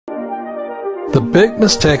The big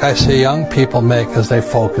mistake I see young people make is they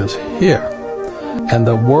focus here. And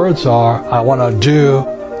the words are, I want to do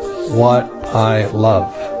what I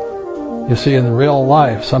love. You see, in real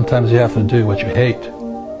life, sometimes you have to do what you hate.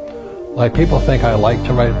 Like, people think I like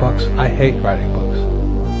to write books. I hate writing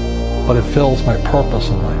books. But it fills my purpose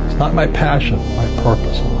in life. It's not my passion, my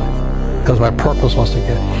purpose in life. Because my purpose was to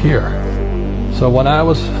get here. So when I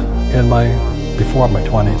was before my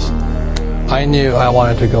 20s, I knew I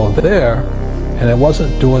wanted to go there, and it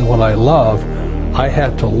wasn't doing what I love. I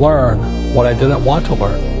had to learn what I didn't want to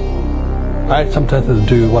learn. I had sometimes to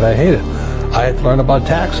do what I hated. I had to learn about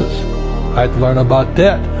taxes. I had to learn about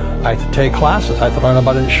debt. I had to take classes. I had to learn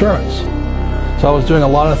about insurance. So I was doing a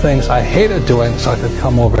lot of things I hated doing so I could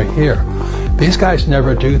come over here. These guys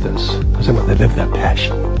never do this because they live their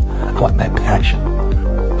passion. I want my passion.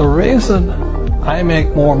 The reason I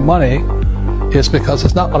make more money is because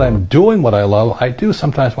it's not what I'm doing what I love. I do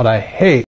sometimes what I hate.